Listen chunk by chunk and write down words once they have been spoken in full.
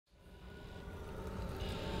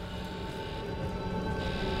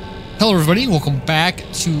Hello everybody, welcome back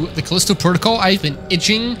to the Callisto Protocol. I've been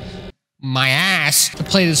itching my ass to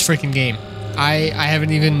play this freaking game. I haven't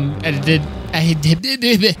even edited. I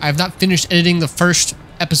have not finished editing the first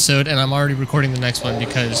episode and I'm already recording the next one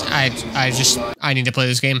because I need to play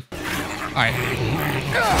this game. Alright.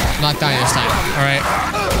 I'm not dying this time. Alright.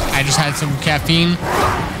 I just had some caffeine.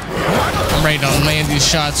 I'm ready to land these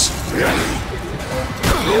shots.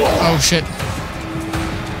 Oh shit.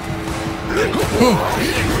 Whew.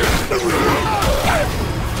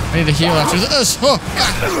 I need to heal after this. Oh,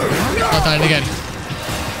 God. Not dying again.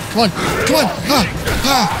 Come on, come on.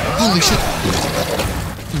 Holy shit.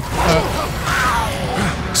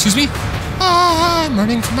 Excuse me? I'm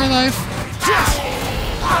running for my life.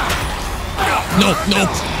 No.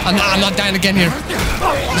 I'm not dying again here.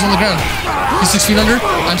 He's on the ground. He's 6 feet under.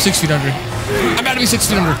 I'm 6 feet under. I'm about to be 6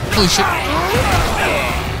 feet under. Holy shit.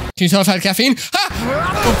 Can you tell I've had caffeine?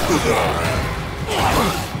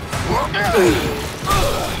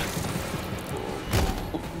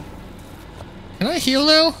 Can I heal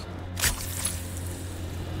now?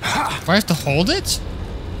 Do I have to hold it?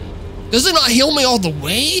 Does it not heal me all the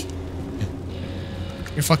way?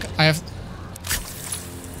 You're I have...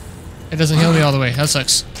 It doesn't heal me all the way. That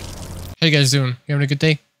sucks. How you guys doing? You having a good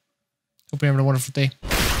day? Hope you're having a wonderful day.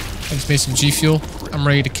 I just made some G Fuel. I'm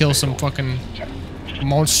ready to kill some fucking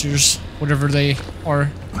monsters, whatever they are.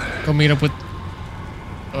 Go meet up with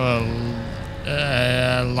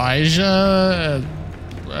Elijah.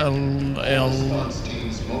 I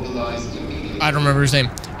don't remember his name.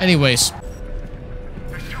 Anyways,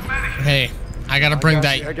 hey, I gotta bring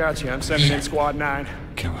that. I got you. I'm sending in Squad 9.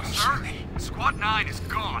 Kill us. Sir, Squad 9 is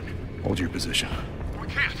gone. Hold your position. We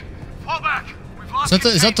can't. Fall back. We've lost.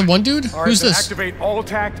 Is that the one dude? All right, Who's this? Activate all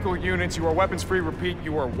tactical units. You are weapons free. Repeat,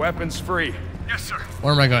 you are weapons free. Yes, sir.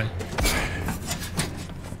 Where am I going?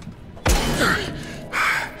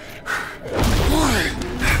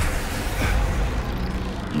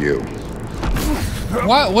 You.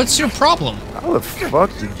 What's your problem? How the fuck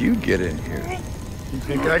did you get in here? You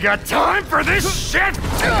think I got time for this shit?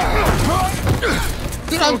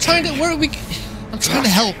 Dude, I'm trying to. I'm trying to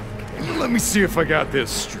help. Let me see if I got this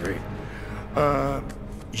straight.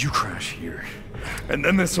 You crash here, and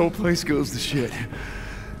then this whole place goes to shit.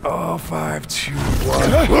 Oh, 5, 2,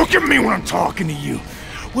 1. Look at me when I'm talking to you.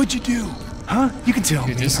 What'd you do? Huh? You can tell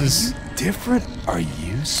me. This is Different? Are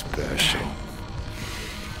you special?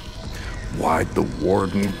 Why'd the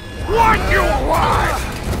warden? What you want?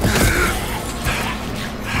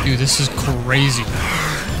 Dude, this is crazy.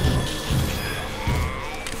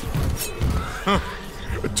 I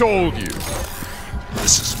told you.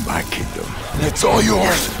 This is my kingdom. And it's all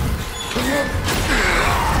yours.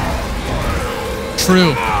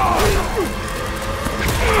 True.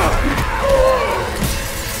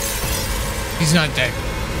 He's not dead.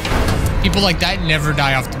 People like that never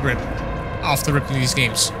die off the rip. Off the rip in these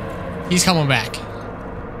games. He's coming back.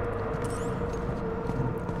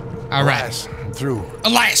 Alright. Through.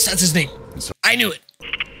 Elias, that's his name. I knew it.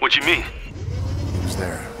 What you mean? He was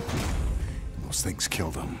there. Those things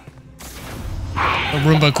killed him. The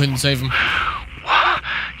Roomba couldn't save him.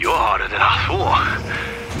 You're harder than I thought.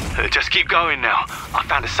 Just keep going now. I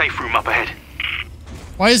found a safe room up ahead.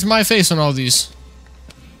 Why is my face on all these?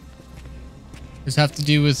 Does it have to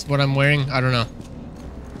do with what I'm wearing? I don't know.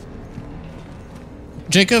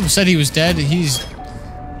 Jacob said he was dead. He's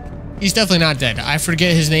definitely not dead. I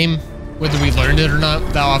forget his name, whether we learned it or not,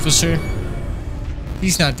 that officer.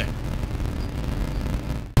 He's not dead.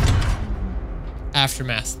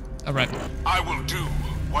 Aftermath. Alright. I will do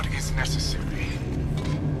what is necessary.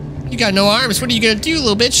 You got no arms. What are you gonna do,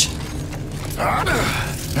 little bitch?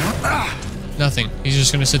 Nothing. He's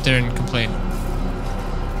just gonna sit there and complain.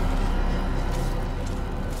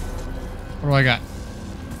 What do I got?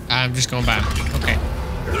 I'm just going back. Okay.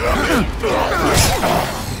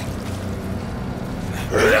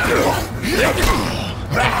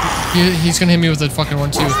 He's gonna hit me with a fucking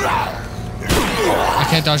 1-2. I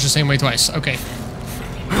can't dodge the same way twice. Okay.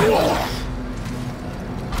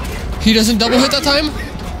 He doesn't double hit that time?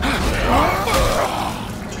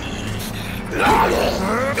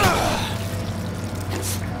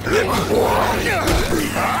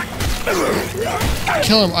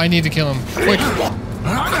 Kill him. I need to kill him. Quick.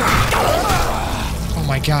 Oh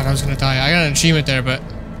my god, I was gonna die. I got an achievement there, but...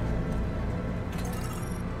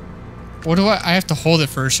 What do I have to hold it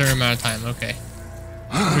for a certain amount of time. Okay.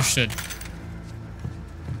 Understood.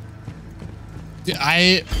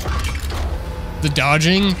 The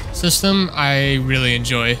dodging system, I really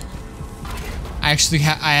enjoy. I actually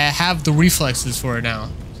I have the reflexes for it now,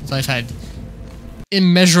 since I've had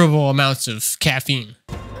immeasurable amounts of caffeine.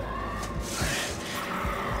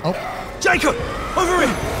 Oh. Jacob! Over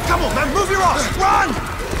here! Come on, man! Move your ass!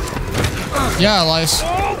 Run! Yeah, Elias.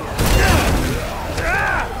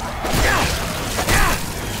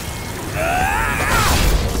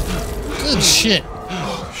 Good shit.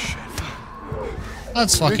 Oh, shit.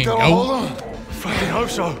 Let's fucking Think that'll go. hold on? Fucking hope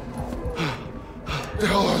so. What the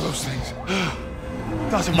hell are those things?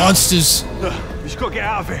 Doesn't Monsters. matter. Look, we just gotta get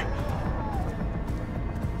out of here.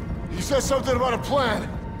 You said something about a plan.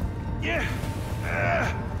 Yeah.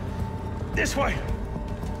 This way.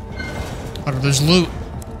 Oh, there's loot.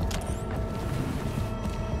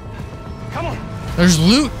 Come on. There's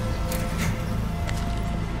loot.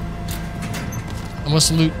 And what's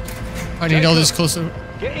the loot? I need all this closer.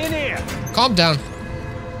 Get in here. Calm down.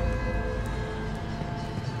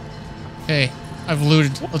 Okay, I've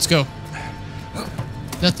looted. Let's go.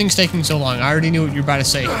 Nothing's taking so long. I already knew what you were about to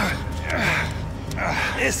say.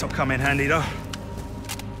 This'll come in handy, though.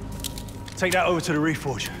 Take that over to the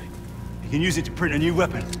Reforge. You can use it to print a new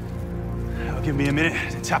weapon. It'll give me a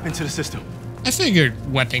minute to tap into the system. I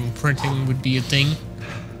figured weapon printing would be a thing.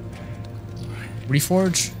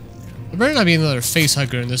 Reforge? There better not be another face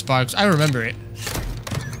hugger in this box. I remember it.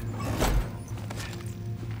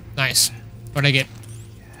 Nice. What'd I get?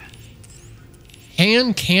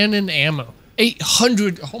 Hand cannon ammo.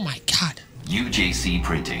 800. Oh my god. UJC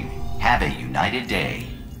Printing. Have a united day.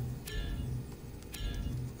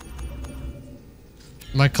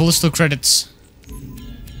 My Callisto credits.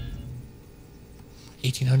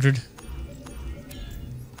 1800.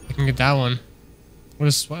 I can get that one. What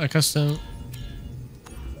is what a custom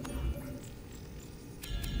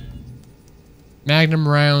Magnum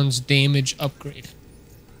rounds damage upgrade.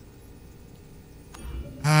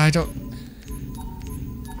 I don't.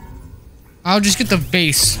 I'll just get the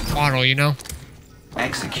base model, you know?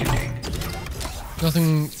 Executing.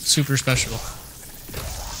 Nothing super special.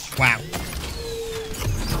 Wow.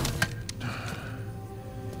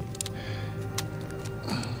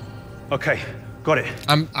 Okay, got it.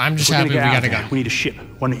 I'm just We're happy we gonna get out got a of here. gun. We need a ship,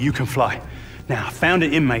 one that you can fly. Now, I found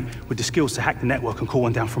an inmate with the skills to hack the network and call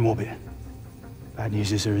one down from orbit. Bad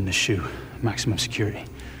news is they're in the shoe. Maximum security.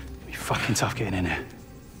 It'll be fucking tough getting in there.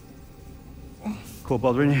 Cool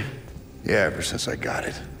bothering you? Yeah, ever since I got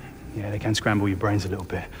it. Yeah, they can scramble your brains a little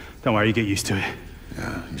bit. Don't worry, you get used to it.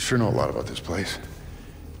 Yeah, you sure know a lot about this place.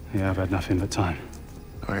 Yeah, I've had nothing but time.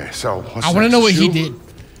 Okay, so what's I want to next? know what he Shoot? did.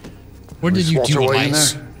 What did you Walter do, White in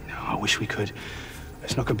Elias? there? No, I wish we could.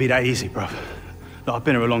 It's not gonna be that easy, bruv. Look, I've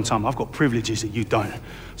been here a long time. I've got privileges that you don't.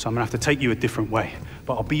 So I'm gonna have to take you a different way.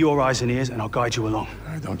 But I'll be your eyes and ears and I'll guide you along.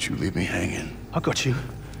 All right, don't you leave me hanging. I got you.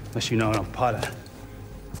 Unless you know I'm a pilot.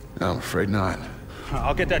 No, I'm afraid not.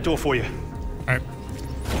 I'll get that door for you. Alright.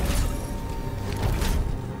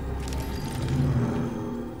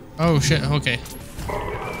 Oh shit, okay.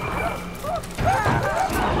 Oh,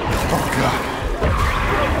 God.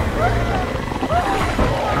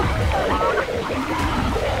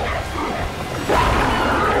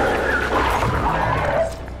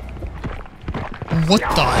 What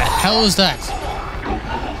the hell is that?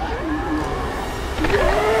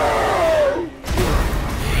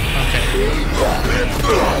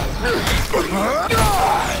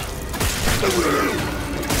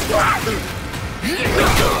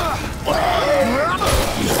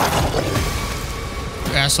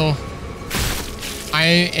 Asshole.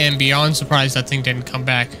 I am beyond surprised that thing didn't come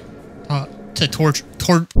back to torch.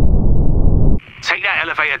 Take that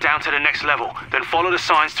elevator down to the next level, then follow the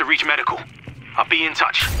signs to reach medical. I'll be in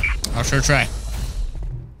touch. I'll sure try.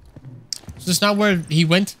 Is this not where he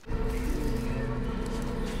went?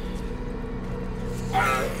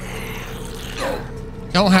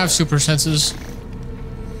 Don't have super senses.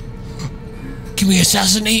 Can we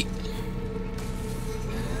assassinate?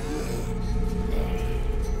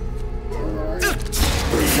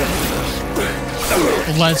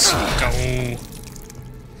 Let's go.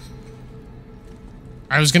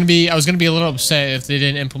 I was gonna be a little upset if they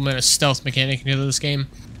didn't implement a stealth mechanic into this game.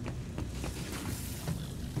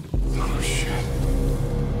 Oh, shit.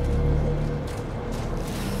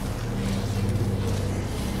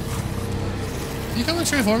 You coming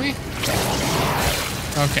straight for me?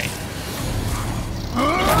 Okay.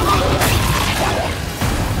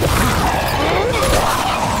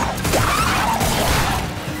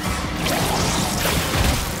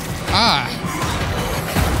 Ah.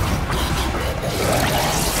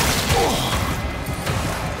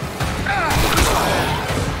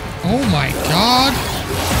 Oh my god.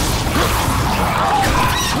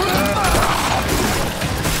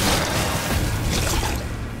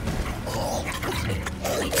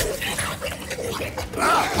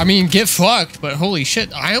 I mean, get fucked, but holy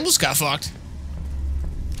shit, I almost got fucked.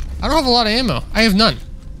 I don't have a lot of ammo. I have none.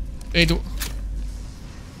 Wait, oh,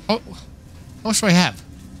 how much do I have?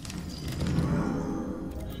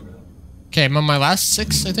 Okay, I'm on my last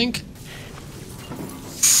 6, I think.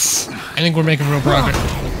 I think we're making real progress.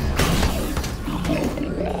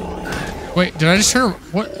 Wait, did I just hear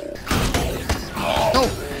what? No,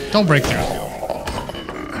 don't break through.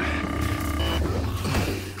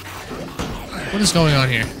 What is going on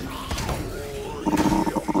here?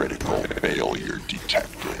 Critical failure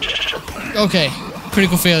detected. Okay,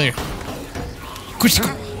 critical failure.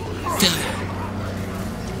 Critical failure.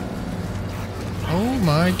 Oh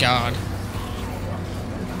my god.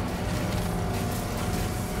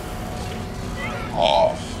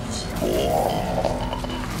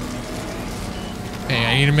 Okay,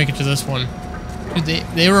 I need to make it to this one. Dude,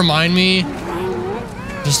 they remind me,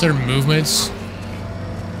 just their movements.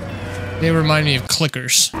 They remind me of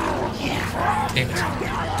clickers. Damn it.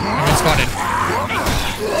 I've been spotted.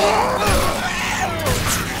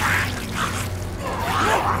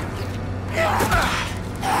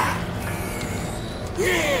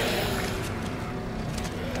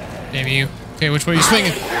 Damn you. Okay, which way are you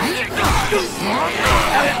swinging?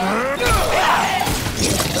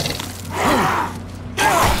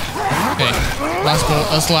 Okay, last bullet.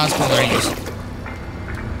 That's the last bullet I use.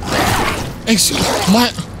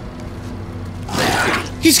 My...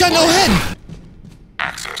 He's got no head!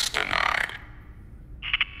 Access denied.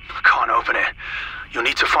 Can't open it. You'll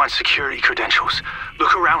need to find security credentials.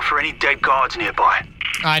 Look around for any dead guards nearby.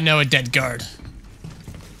 I know a dead guard.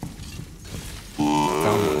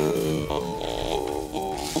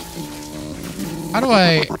 How do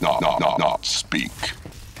I... Not speak.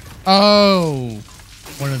 Oh,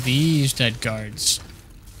 one of these dead guards.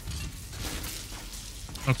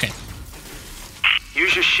 Okay.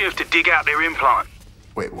 Use your shift to dig out their implant.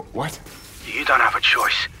 Wait, what? You don't have a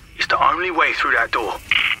choice. It's the only way through that door.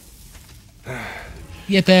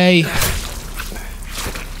 Yippee.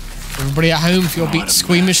 Everybody at home, if you're a bit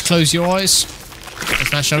squeamish, close your eyes.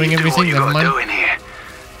 It's not showing everything, you never gotta mind. do in here.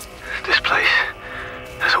 This place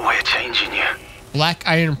has a way of changing you. Black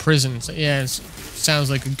Iron Prison. So, yeah, it sounds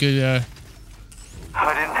like a good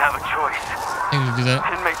I didn't have a choice. thing to do that.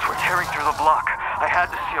 Inmates were tearing through the block. I had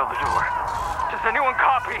to seal the door. Does anyone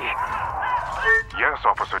copy? Yes,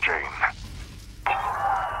 Officer Jane.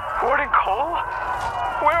 Warden Cole?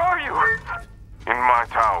 Where are you? In my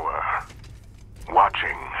tower.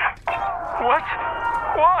 Watching. What?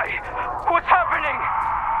 Why? What's happening?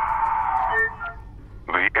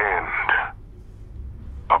 The end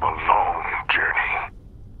of a long journey.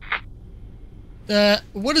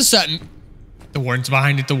 What is that? The warden's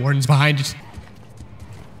behind it, the warden's behind it.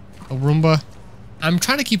 A Roomba. I'm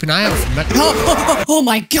trying to keep an eye out for oh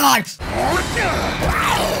my god!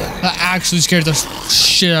 That actually scared the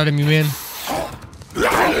shit out of me, man.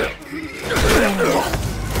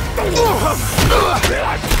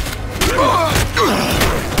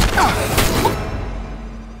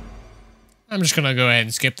 I'm just gonna go ahead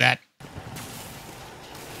and skip that.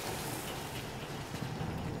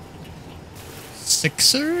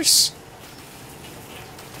 Sixers?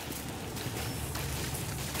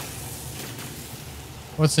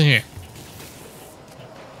 What's in here?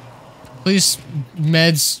 Please,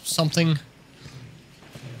 meds, something.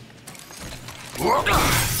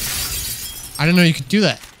 I didn't know you could do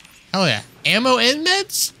that. Hell yeah. Ammo and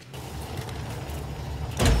meds?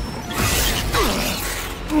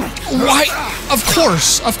 Why? Of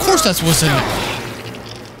course that's what's in there.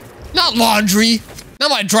 Not laundry.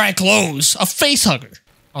 Not my dry clothes. A face hugger.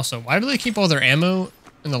 Also, why do they keep all their ammo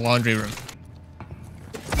in the laundry room?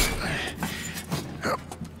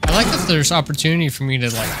 I like that there's opportunity for me to,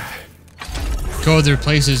 like, go other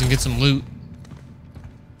places and get some loot.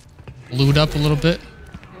 Loot up a little bit.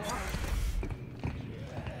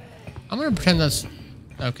 I'm gonna pretend that's...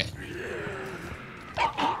 Okay.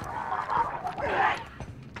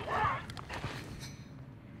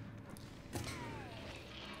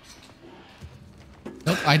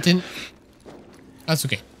 Nope, I didn't... That's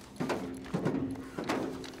okay.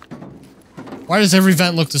 Why does every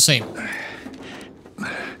vent look the same?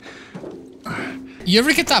 You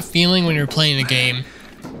ever get that feeling when you're playing a game?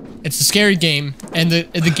 It's a scary game, and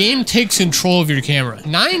the game takes control of your camera.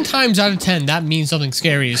 9 times out of 10, that means something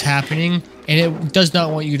scary is happening, and it does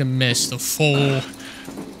not want you to miss the full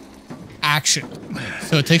action.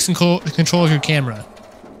 So it takes control of your camera.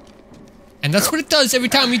 And that's what it does every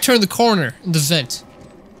time you turn the corner in the vent.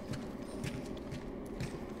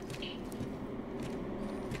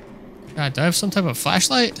 God, do I have some type of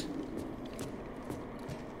flashlight?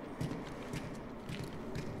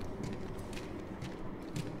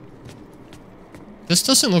 This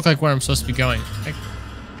doesn't look like where I'm supposed to be going.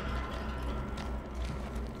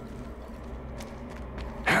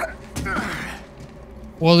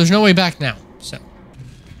 Well, there's no way back now, so.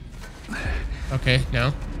 Okay,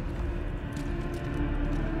 no.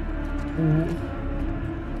 Ooh.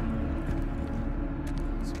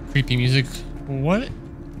 Creepy music. What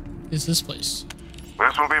is this place?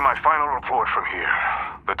 This will be my final report from here.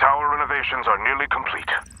 The tower renovations are nearly complete.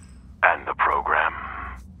 And the program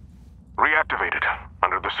reactivated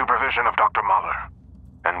under the supervision of Dr. Mahler.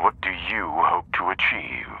 And what do you hope to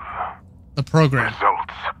achieve? The program.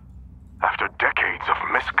 Results. After decades of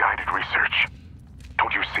misguided research.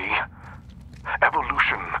 Don't you see?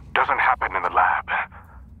 Evolution doesn't happen in the lab.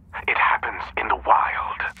 It happens in the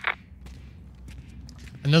wild.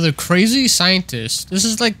 Another crazy scientist. This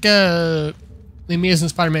is like Amazing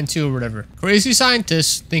Spider-Man 2 or whatever. Crazy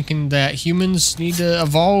scientist thinking that humans need to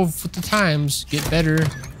evolve with the times, get better,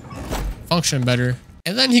 function better.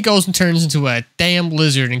 And then he goes and turns into a damn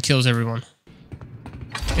lizard and kills everyone.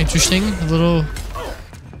 Interesting. A little...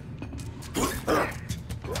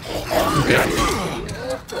 Okay.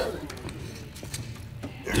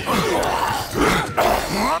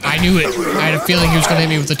 I knew it. I had a feeling he was going to hit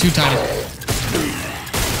me with a two-timer.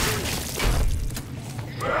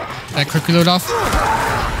 That quick reload off?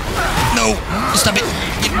 No! Stop it!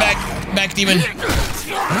 Get back! Back, demon!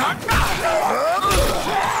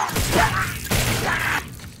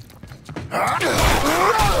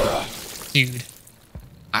 Dude.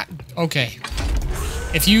 Okay.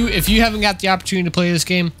 If you haven't got the opportunity to play this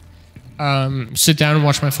game, sit down and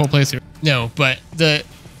watch my full playthrough. No, but the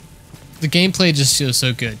gameplay just feels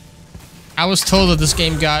so good. I was told that this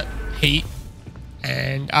game got hate,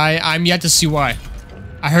 and I'm yet to see why.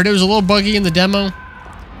 I heard it was a little buggy in the demo,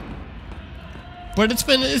 but it's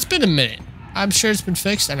been a minute. I'm sure it's been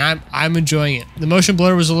fixed, and I'm enjoying it. The motion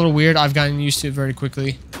blur was a little weird. I've gotten used to it very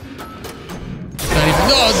quickly. Not even,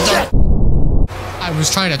 no, I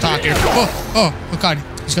was trying to talk here. Oh god,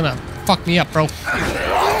 he's gonna fuck me up, bro.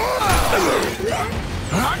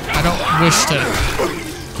 I don't wish to.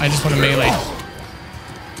 I just want to melee.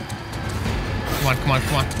 Come on, come on,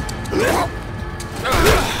 come on.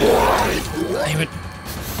 Damn it.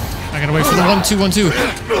 I gotta wait for the 1-2-1-2.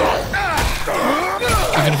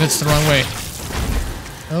 Even if it's the wrong way.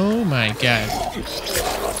 Oh my god.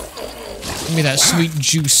 Give me that sweet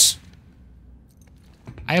juice.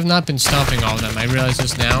 I have not been stomping all of them. I realize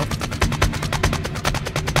this now.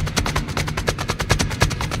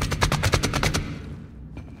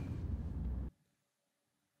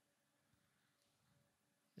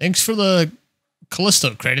 Thanks for the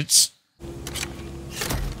Callisto credits.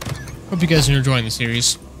 Hope you guys are enjoying the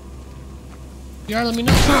series. If you are, let me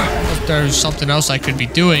know. If there's something else I could be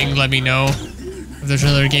doing, let me know. If there's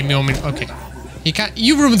another game you want me to... Okay.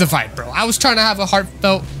 You ruined the fight, bro. I was trying to have a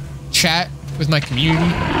heartfelt chat with my community.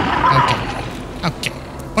 Okay. Okay.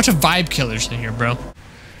 Bunch of vibe killers in here, bro.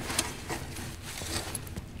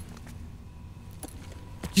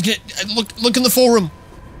 You get... Look in the forum.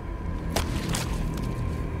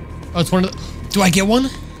 Oh, it's one of the... Do I get one?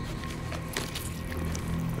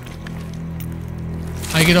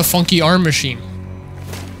 I get a funky arm machine.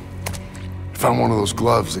 Found one of those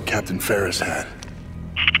gloves that Captain Ferris had.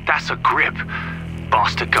 That's a grip.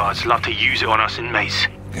 Bastard guards love to use it on us inmates.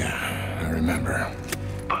 Yeah, I remember.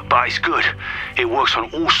 But it's good. It works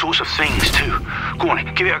on all sorts of things, too. Go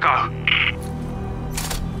on, give it a go.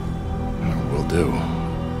 Will do.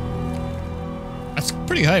 That's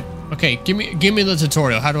pretty hype. Okay, give me the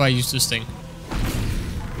tutorial. How do I use this thing?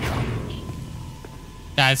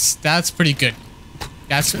 That's pretty good.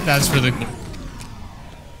 That's really cool.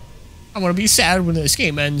 I'm gonna be sad when this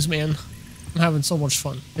game ends, man. I'm having so much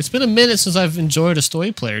fun. It's been a minute since I've enjoyed a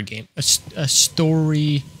story player game. A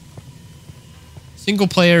story... Single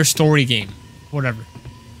player story game. Whatever.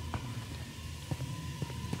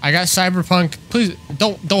 I got Cyberpunk. Please,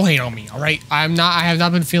 don't hate on me, alright? I have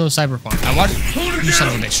not been feeling Cyberpunk. I watched... You son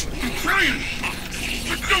of a bitch. Brian!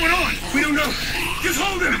 What's going on? We don't know. Just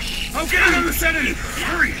hold him. I'll get him on the sedative.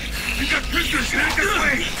 Hurry. We've got prisoners headed this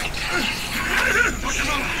way. Knock him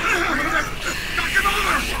over. Knock him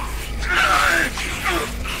over.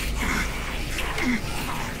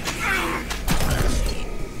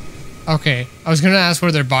 Okay, I was gonna ask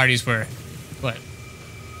where their bodies were, but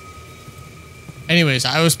anyways,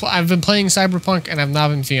 I've been playing Cyberpunk and I've not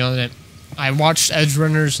been feeling it. I watched Edge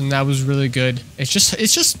Runners and that was really good. It's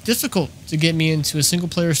just difficult to get me into a single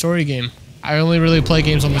player story game. I only really play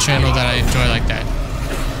games on the channel that I enjoy like that.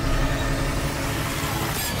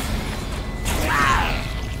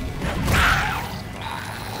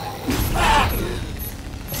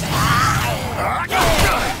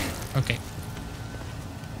 Okay.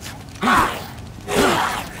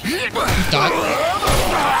 Dot.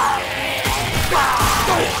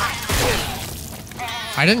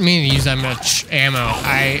 I didn't mean to use that much ammo.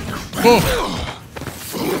 Whoa.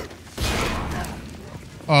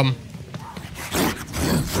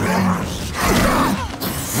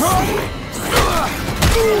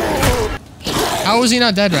 How is he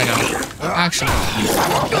not dead right now? Actually.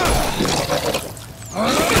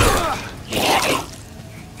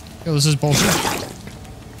 Yo, this is bullshit.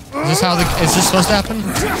 Is this how is this supposed to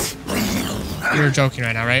happen? You're joking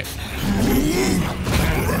right now, right?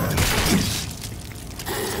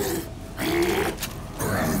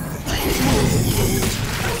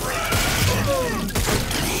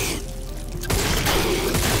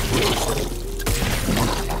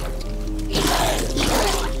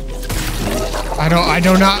 I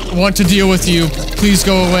do not want to deal with you. Please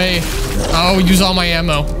go away. I'll use all my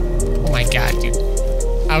ammo. Oh my god, dude.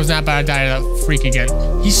 I was not about to die to that freak again.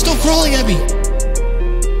 He's still crawling at me.